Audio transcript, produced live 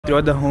Two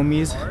of the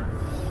homies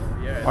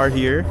are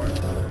here.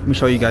 Let me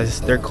show you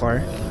guys their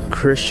car.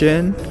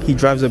 Christian, he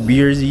drives a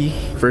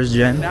BRZ first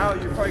gen.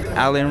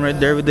 Alan right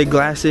there with the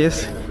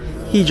glasses,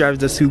 he drives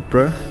the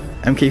Supra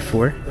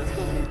MK4.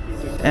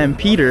 And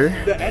Peter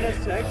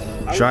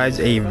drives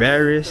a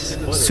Varus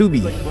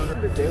Subi.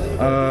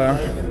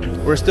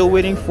 We're still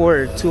waiting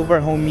for two of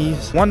our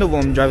homies. One of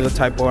them drives a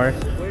Type R.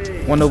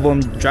 One of them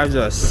drives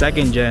a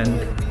second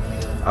gen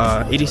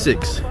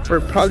 86. We're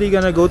probably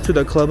gonna go to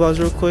the clubhouse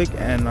real quick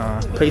and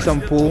play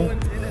some pool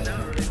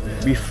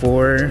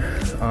before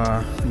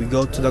we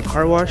go to the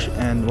car wash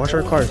and wash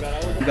our cars.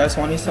 You guys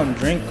wanting some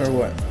drink or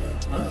what?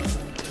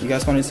 You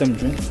guys wanting some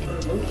drink?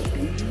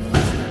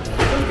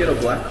 Don't get a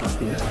black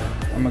coffee.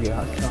 I'm gonna get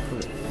hot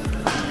chocolate.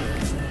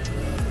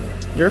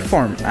 You're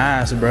farm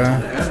ass, bruh.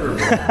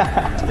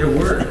 It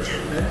works.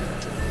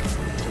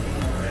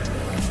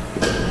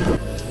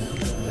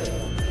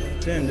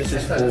 Damn, this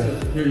is cool.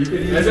 Here, you can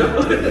use it.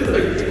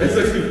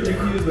 You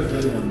can use the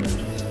good one.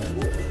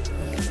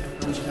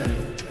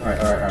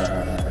 Alright.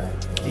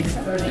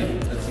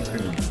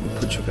 We'll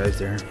put you guys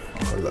there.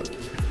 Oh, look.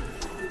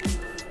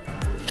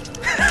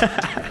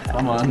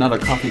 I'm not a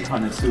coffee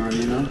connoisseur,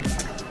 you know?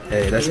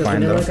 Hey, that's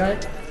fine though.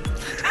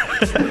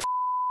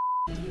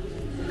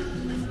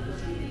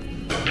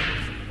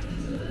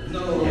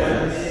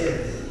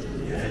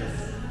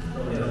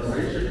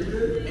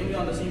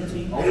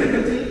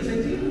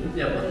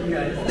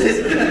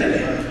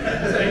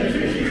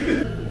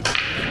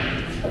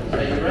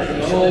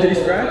 Did he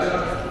scratch?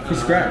 He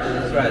scratched.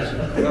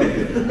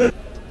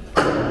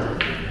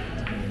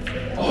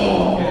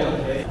 Oh.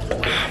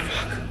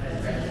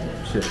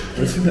 Shit.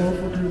 Where's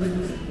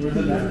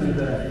the napkin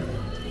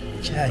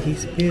at? Chat, he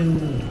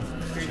spilled.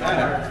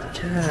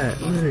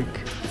 Chat, look.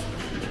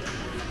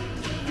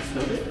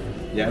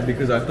 Yeah,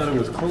 because I thought it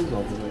was closed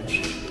all the way.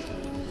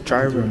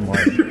 Driver mark.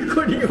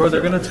 Bro,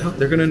 they're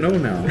gonna know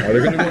now. Or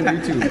they're gonna go on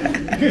YouTube.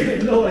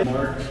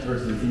 Mark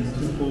versus these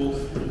two fools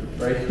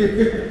right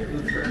here.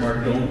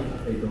 Mark, don't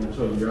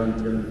show. You're on the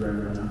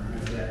ground right now.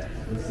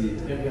 Let's see.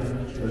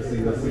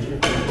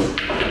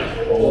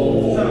 Oh,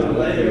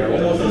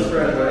 almost a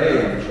scratch, but hey,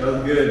 that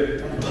was good.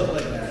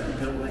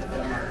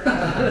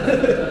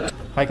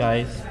 Hi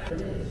guys.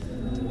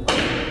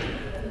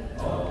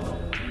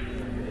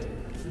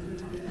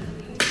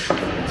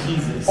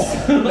 Jesus.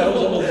 That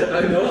was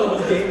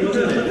almost game,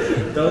 wasn't it?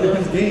 That was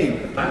almost game.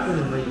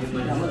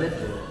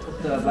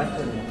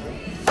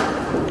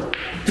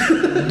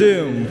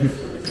 Damn.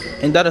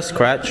 Ain't that a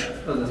scratch?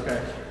 That was a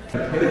scratch.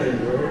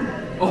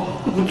 Oh,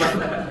 my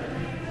bad.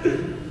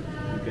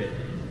 Okay.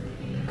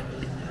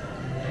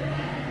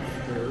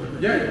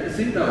 Yeah,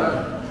 see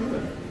that?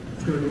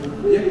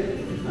 Yeah.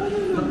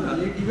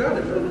 You got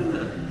it, bro.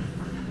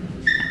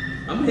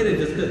 I'm hitting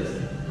just this.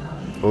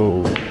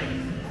 Oh.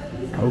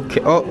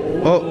 Okay. Oh.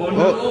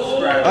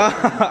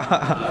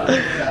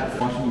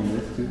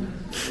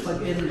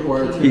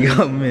 He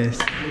got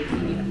missed.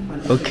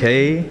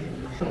 Okay.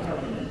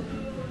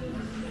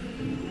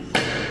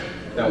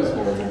 That was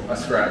horrible. A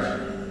scratch.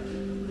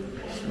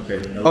 Okay.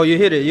 Oh, you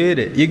hit it. You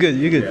good.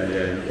 Yeah,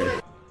 okay.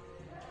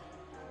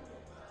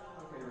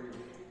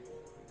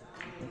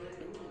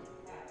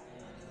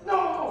 No!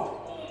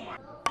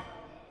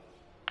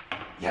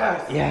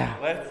 Yes! Yeah.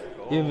 Let's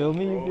go. You feel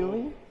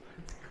me?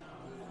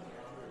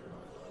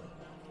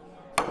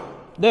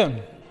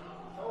 Damn.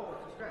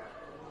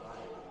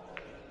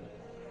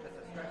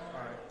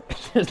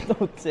 There's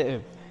no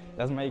tip.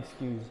 That's my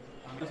excuse.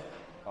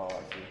 Oh, I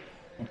see.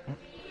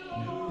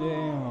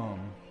 Damn.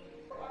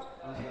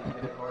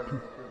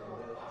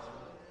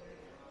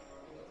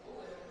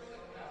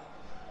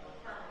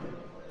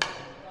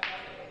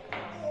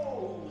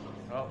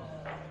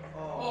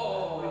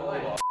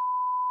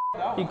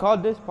 He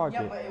called this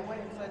pocket. Yeah, but it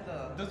went inside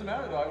the... Doesn't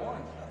matter though, I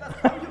won.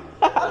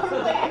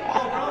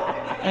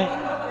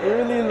 You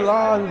really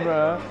lost,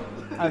 bro.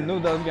 I knew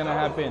that was gonna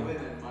happen.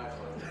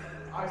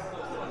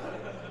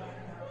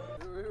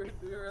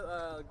 We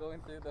were going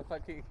through the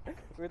fucking... We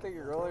were taking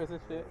rollers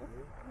and shit.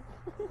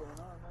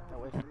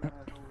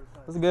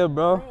 What's good,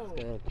 bro?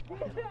 Good.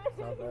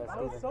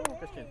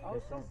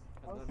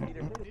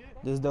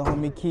 This is the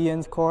homie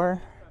Kian's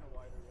car.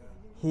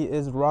 He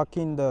is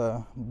rocking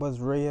the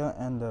Buzzraya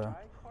and the...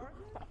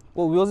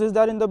 What wheels is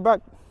that in the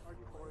back?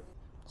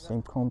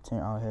 Same chrome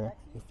tint out here.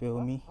 You feel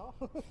me? Small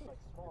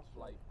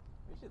flight.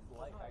 This shit's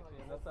light,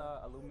 actually. That's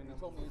aluminum. He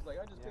told me, he's like,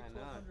 I just paid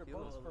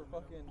 $1,200 for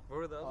fucking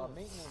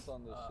maintenance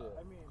on this shit.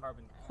 I mean,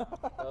 carbon. The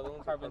other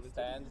one, carbon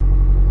stands.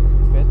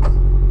 Fits?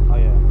 Oh,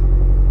 yeah.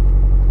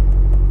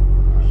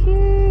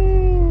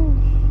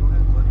 Sheesh.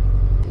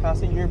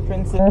 Passenger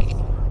princess.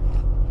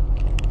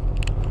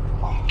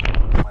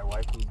 My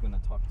wife who's gonna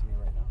talk to me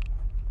right now.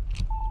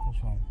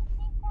 Which one?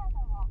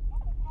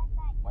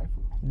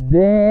 Waifu.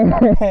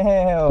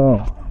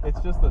 Damn. It's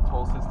just the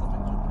toll system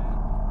in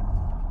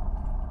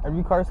Japan.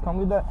 Every car's come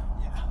with that?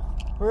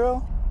 Yeah. For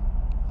real?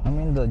 I'm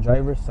in the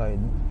driver's side.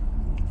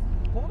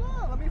 Hold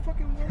on, let me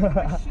fucking warm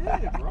my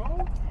shit, bro.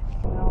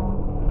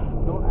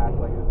 Don't act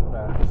like it's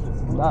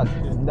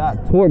fast. That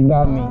torque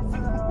got me.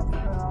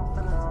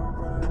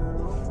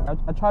 I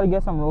try to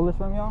get some rollers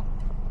from y'all.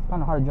 It's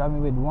kind of hard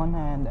driving with one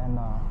hand and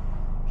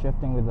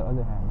shifting with the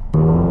other hand.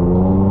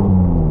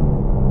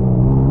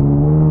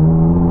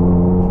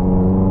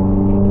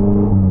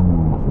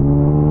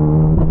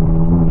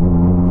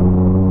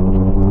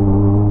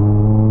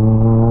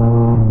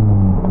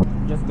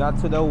 Just got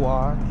to the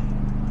wash.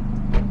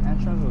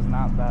 Entrance was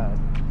not bad.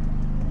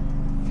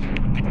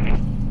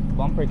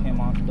 Bumper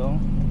came off though.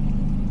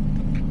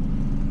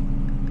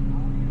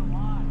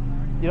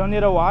 You don't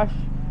need a wash?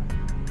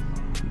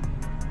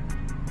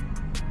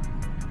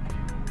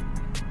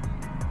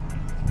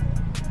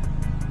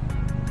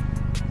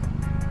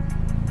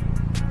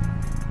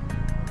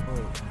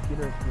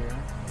 Peter's here.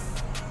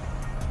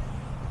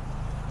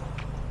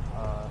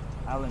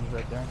 Alan's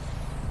right there.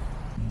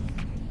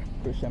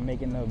 Christian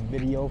making a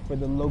video for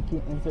the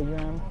Lowkey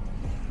Instagram.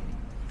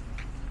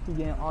 He's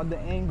getting all the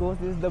angles.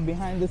 This is the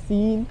behind the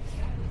scene.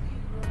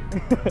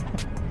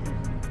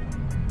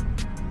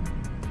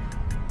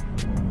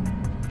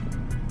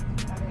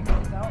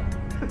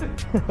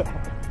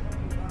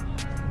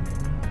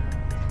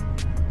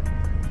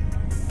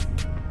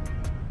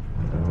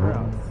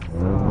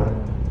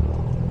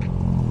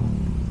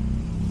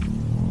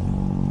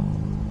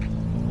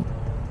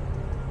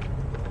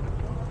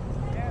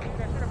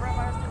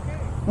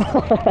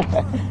 Smells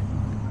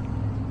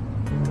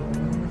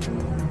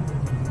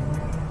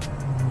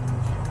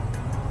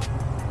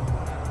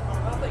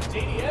like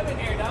JDM in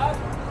here, dog.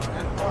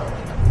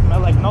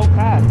 Smell like no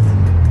cats.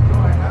 No,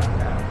 I have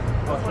that.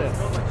 That's why it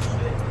smells like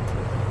shit.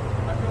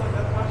 I feel like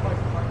that's why my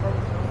car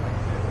would smell like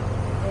shit.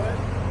 Go ahead.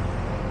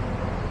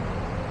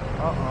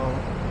 Uh-oh.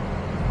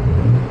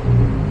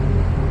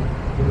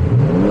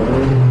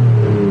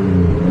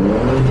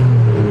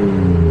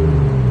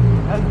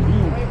 That's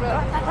deep.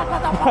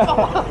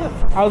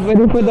 I was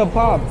waiting for the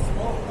pops. I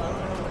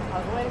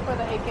was waiting for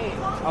the AK.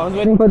 I was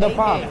waiting for the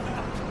pop.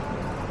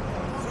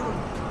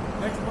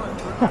 Next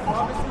month. I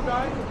promise you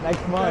guys.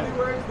 Next month.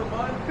 February is the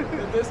month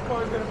that this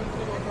car is going to be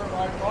single turbo.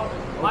 I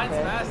promise. Mine's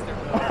faster,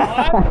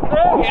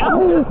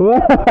 bro.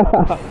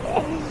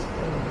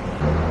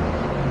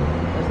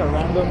 There's a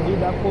random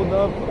dude that pulled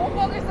up.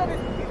 Motherfucker said it.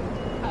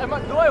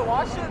 Do I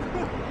wash it?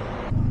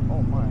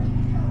 Oh my.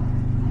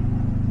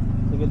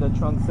 Look at the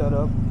trunk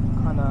setup.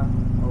 Kinda.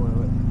 Oh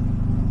wait.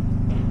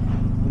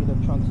 Look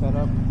at the trunk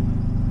setup.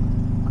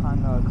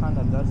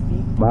 Kinda dusty.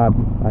 Bob,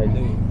 I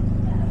do.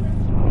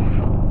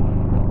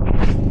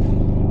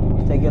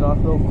 Take it off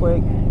real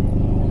quick.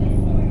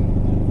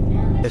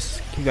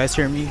 Yes, can you guys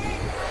hear me?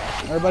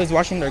 Everybody's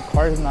washing their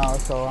cars now,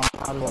 so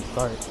how do I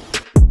start?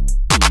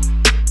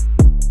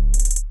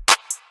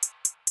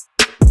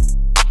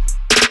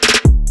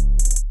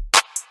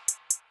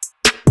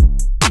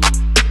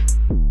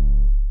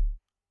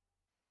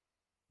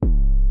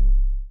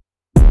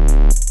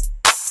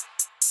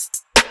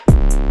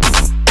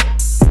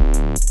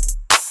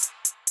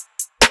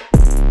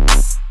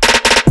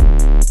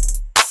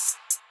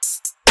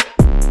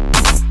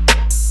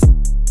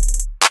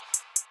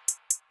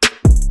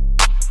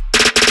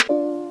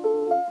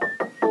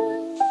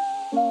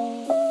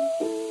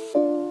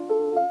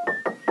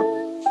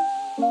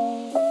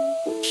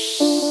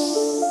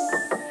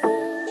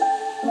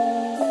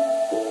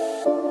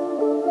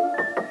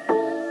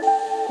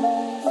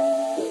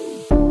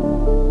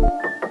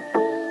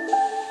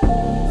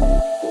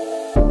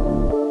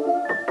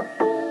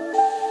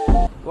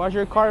 Wash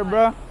your car,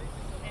 bro.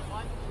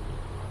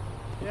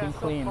 Yeah,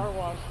 clean. car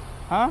wash.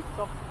 Huh?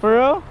 For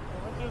real?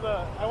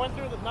 I went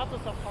through the not the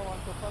self car wash,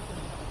 the fucking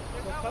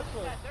the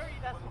touchless.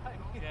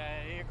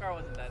 Yeah, your car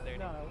wasn't that dirty.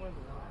 No, it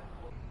wasn't.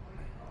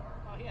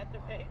 Oh, he had to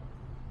pay.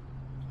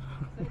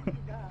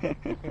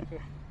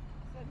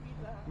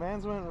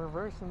 Man's went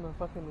reverse in the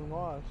fucking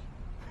wash.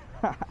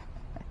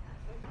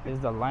 This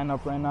is the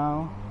lineup right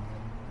now.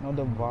 You know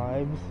the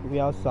vibes. We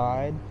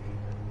outside.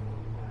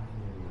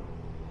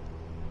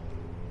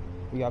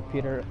 We got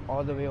Peter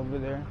all the way over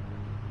there.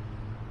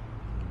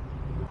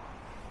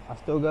 I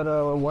still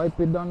gotta wipe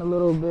it down a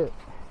little bit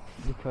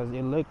because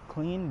it looked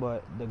clean,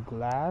 but the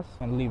glass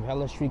and leave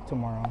hella streak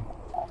tomorrow.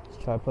 Let's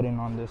try putting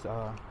on this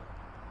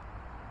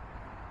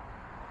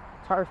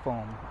tire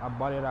foam. I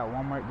bought it at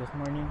Walmart this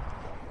morning.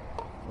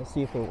 Let's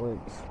see if it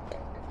works.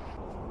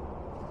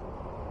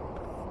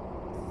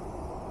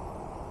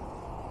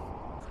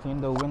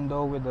 Clean the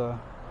window with a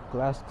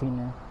glass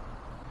cleaner.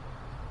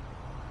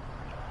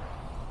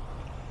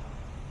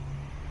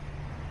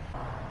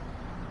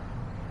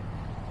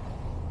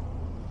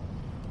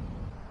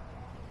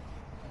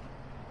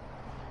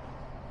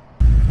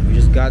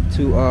 Got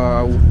to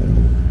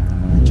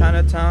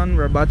Chinatown.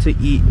 We're about to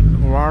eat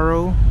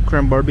Raro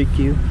Creme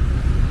Barbecue.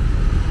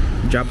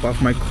 Drop off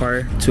my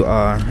car to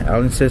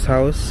Alan's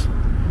house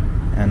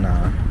and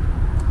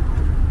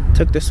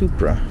took the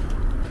Supra.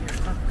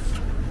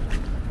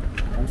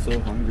 I'm so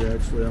hungry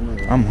actually.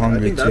 I'm hungry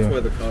I think too. that's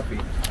why the coffee.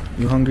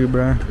 You hungry,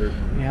 bro?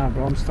 Yeah,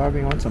 bro, I'm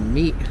starving. I want some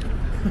meat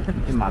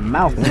in my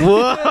mouth.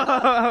 Whoa!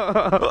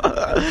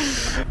 I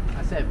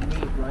said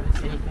meat, bro. I didn't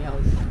say anything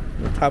else.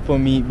 What type of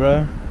meat,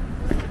 bro?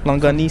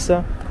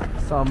 Longanisa?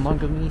 Some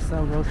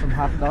longanisa, bro. Some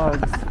hot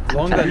dogs.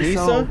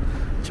 Longanisa?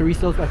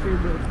 Chorizo's my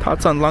favorite.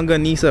 Thoughts on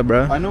longanisa,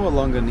 bro? I know what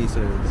longanisa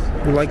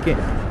is. You like it?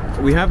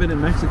 We have it in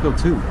Mexico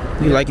too.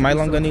 You like my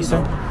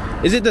longanisa?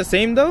 Is it the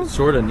same though?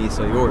 Short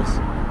Anisa, yours.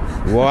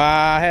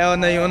 Wow, hell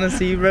no, you wanna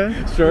see, bro?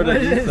 Short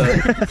Anisa.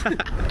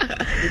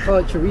 We call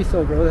it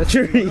chorizo, bro. That's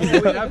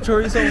Chorizo. We have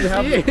chorizo, we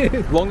have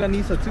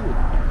longanisa too.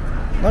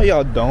 No,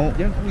 y'all don't.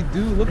 Yes, we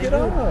do. Look it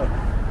up.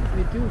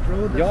 We do,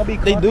 bro. Y'all be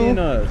They do? copying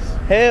us.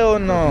 Hell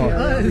no.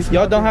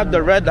 Y'all don't have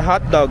the red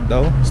hot dog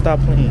though. Stop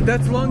playing.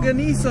 That's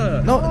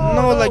longanisa. No,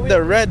 no, like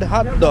the red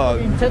hot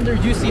dog. Tender,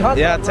 juicy hot dog.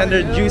 Yeah,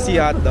 tender, juicy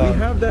hot We dog.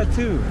 have that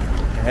too.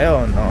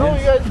 Hell No, no.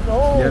 you guys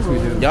know. Yes, we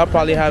do. Y'all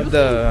probably have You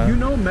the.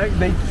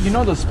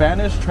 know, the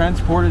Spanish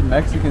transported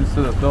Mexicans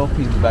to the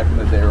Philippines back in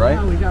the day, right?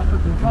 Yeah, we got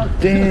fucking fucked.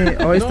 Dang.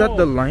 Oh, is that No.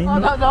 the line? No,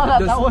 not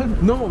that one.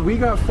 No, we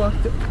got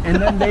fucked,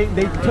 and then they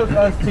took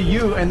us to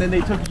you, and then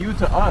they took you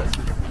to us.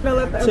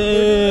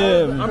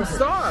 Tim. I'm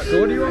stuck.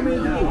 So what do you want me to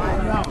do?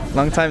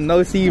 Long time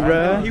no see,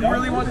 bro. He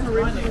really wants to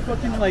race the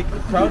fucking like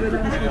crowded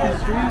ass fucking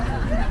street.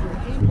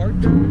 Park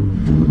there.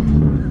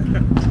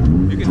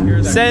 You can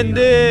hear that. Send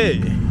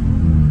it. This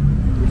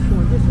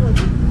one.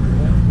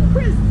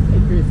 Chris.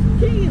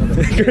 Keys.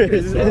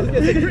 Chris.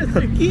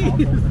 Chris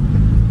Keys.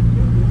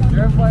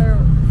 Drive by where?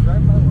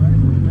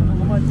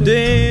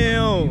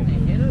 Damn.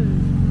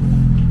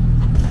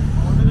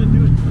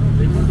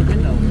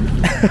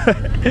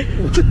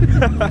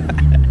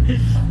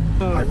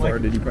 I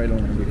farted. You probably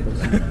don't want to be close.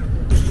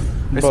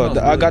 Bro,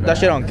 I got that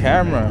shit on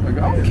camera. I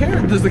don't care.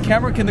 Can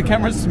the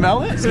camera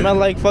smell it? Smell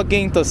like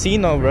fucking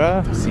tocino,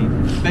 bro.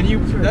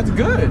 That's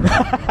good.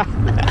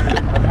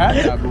 I've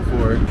had that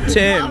before.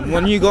 Tim,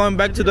 when you going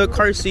back to the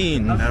car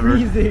scene? Never.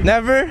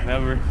 Never?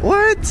 Never.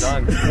 What?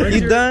 Done.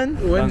 You done?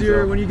 When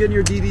you get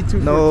your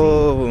DD214?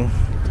 No.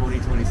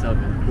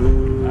 2027.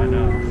 Ooh. I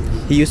know.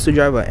 He used to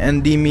drive a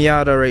ND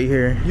Miata right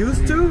here.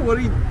 Used to?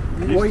 What you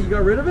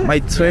got rid of it? My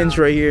twins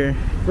right here.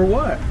 For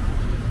what?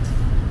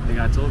 They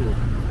got totaled.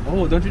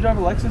 Oh, don't you drive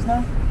a Lexus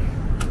now?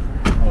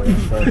 Oh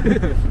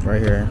yeah.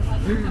 Right here.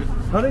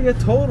 How did it get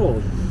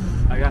totaled?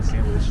 I got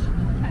sandwiched.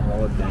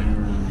 Oh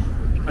damn.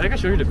 I think I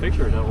showed you the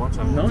picture of that one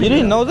time. No, You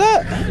didn't know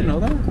that? I didn't know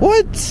that.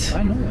 What?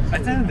 I know that. I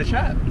sent it in the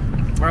chat.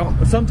 Well,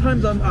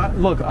 sometimes I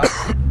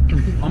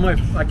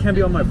can't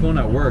be on my phone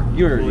at work.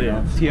 You're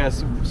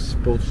TS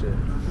bullshit.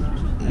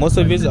 Most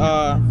of his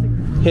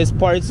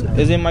parts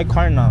is in my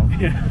car now.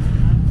 Yeah.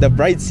 The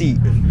bright seat.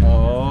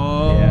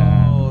 Oh,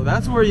 Yeah.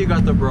 That's where you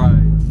got the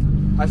bride.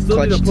 I still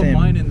need to Clutch put Tim.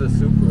 mine in the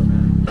Supra,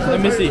 man.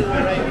 Let me see. You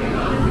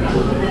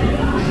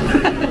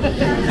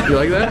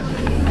like that?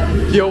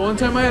 Yo, one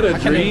time I had a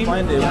dream.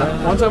 find it, bro.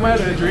 One time I had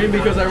a dream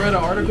because I read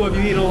an article, if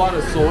you eat a lot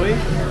of soy,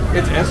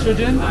 it's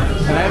estrogen. And I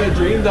had a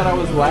dream that I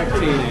was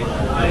lactating.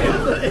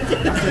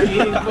 After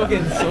eating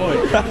fucking soy.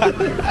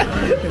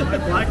 My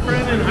black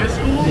friend in high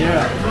school.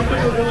 Yeah.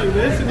 Something would go like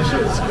this and the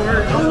shit would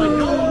squirt. I was like,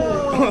 no.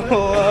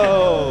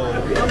 Whoa.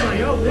 I'm like,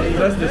 yo, what?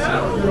 That's the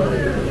sound.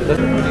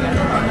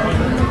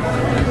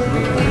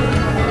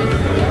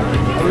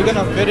 Are we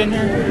gonna fit in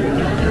here?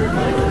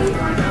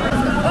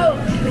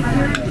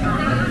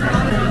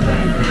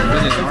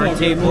 This is our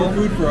table. More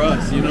food for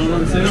us, you know what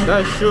I'm saying?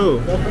 That's true.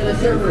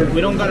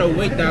 We don't gotta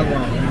wait that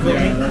long. You feel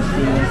me?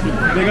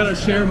 They gotta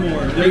share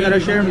more. We gotta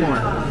share more.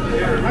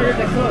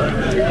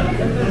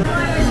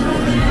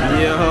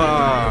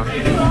 Yeah.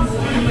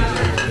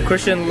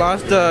 Christian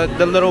lost the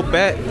little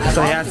bet,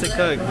 so he has to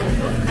cook.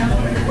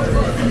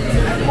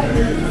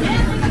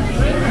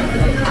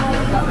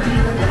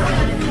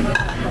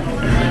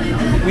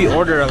 We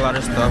ordered a lot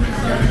of stuff.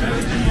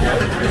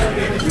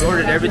 We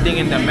ordered everything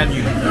in the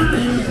menu.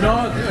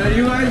 No,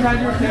 you guys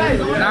had your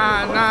table.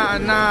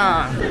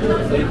 Nah.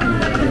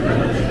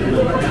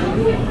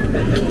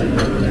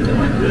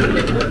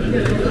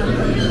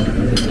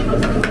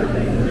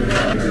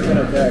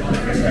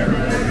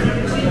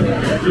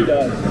 She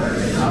does.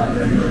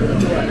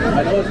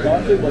 I know it's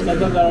gossip, but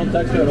sometimes I don't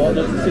text her at all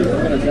just to see if she's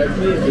gonna text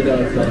me, and she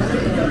does.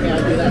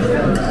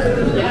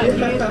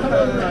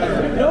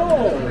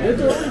 No,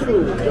 it's your own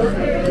food.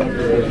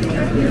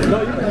 No,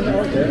 you can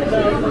have it.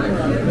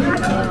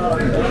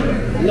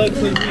 Look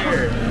who's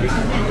here.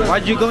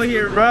 Why'd you go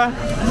here, bruh?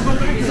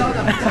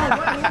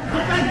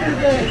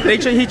 He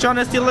trying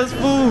to steal his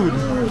food.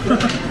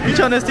 He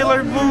trying to steal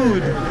our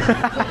food.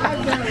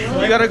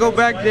 You gotta go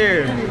back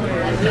there.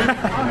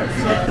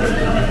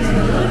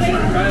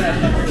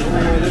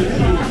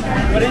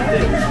 What is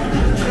this?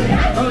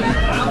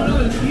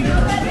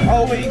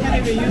 Oh wait, you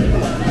can't even use it.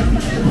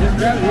 Just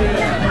grab it.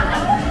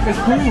 Yeah. It's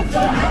poop.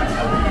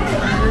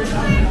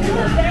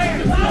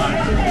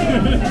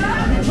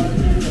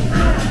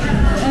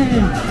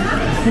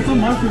 Put some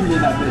mushrooms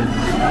in that bitch.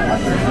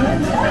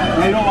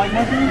 They don't like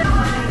mushrooms?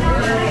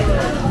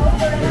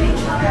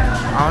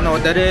 I don't know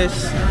what that is.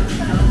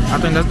 I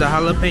think that's the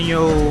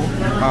jalapeno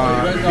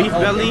beef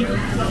belly.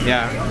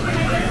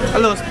 Yeah. A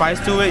little spice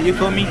to it, you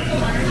feel me? Is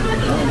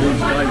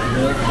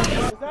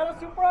that a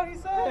Supra, he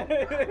said?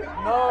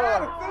 No,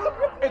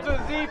 it's a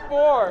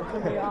Z4.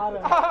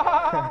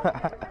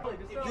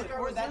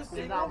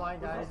 It's not mine,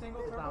 guys.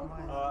 It's not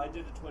mine. I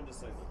did a twin to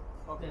single.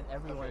 Okay. Then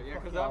everyone. Okay, yeah,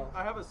 because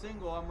I have a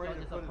single. I'm ready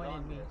to put it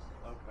on this.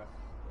 Okay.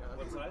 Yeah,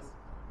 what size?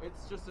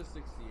 It's just a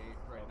 68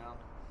 right now.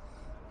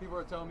 People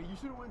are telling me you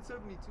should have went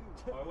 72.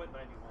 Well, I went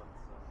 91.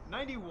 So.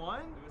 91?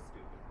 It was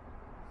stupid.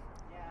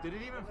 Yeah. Did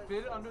it even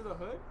fit under the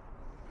hood?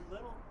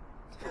 Little.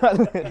 It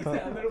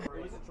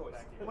was a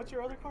choice. What's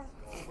your other car?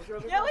 What's your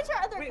other car?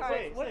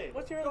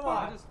 What's your other Come on,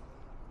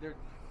 car?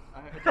 I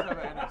just have an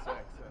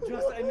NSX.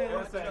 Just an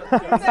NSX.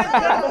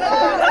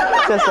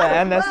 Just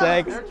an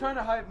NSX. They're trying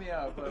to hype me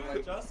up, but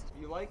like, Just?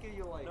 you like it,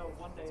 you like No, it.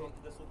 one day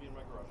this will be in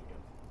my garage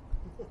again.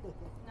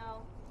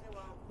 No, it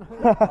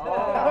won't.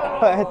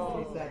 Oh.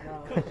 He said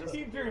no.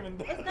 Keep dreaming.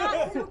 It's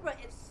not Supra,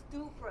 it's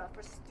Stupra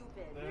for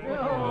stupid.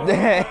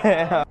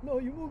 Damn. No,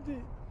 you moved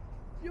it.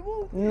 You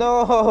moved it.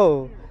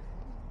 No.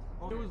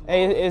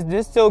 Hey, is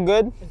this still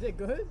good? Is it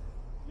good?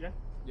 Yeah.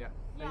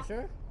 Are you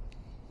sure?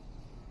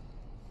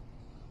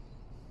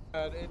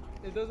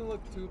 It doesn't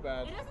look too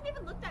bad. It doesn't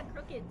even look that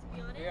crooked, to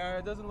be honest. Yeah,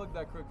 it doesn't look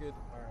that crooked.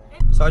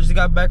 So I just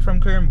got back from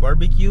Korean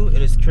barbecue.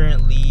 It is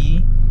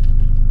currently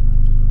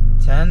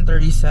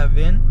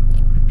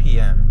 10:37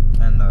 p.m.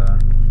 and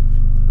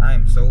I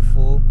am so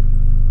full.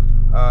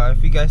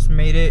 If you guys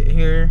made it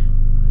here,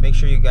 make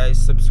sure you guys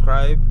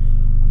subscribe,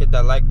 hit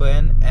that like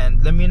button,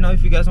 and let me know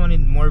if you guys want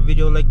more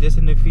video like this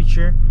in the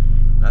future.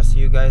 And I'll see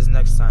you guys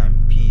next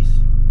time.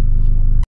 Peace.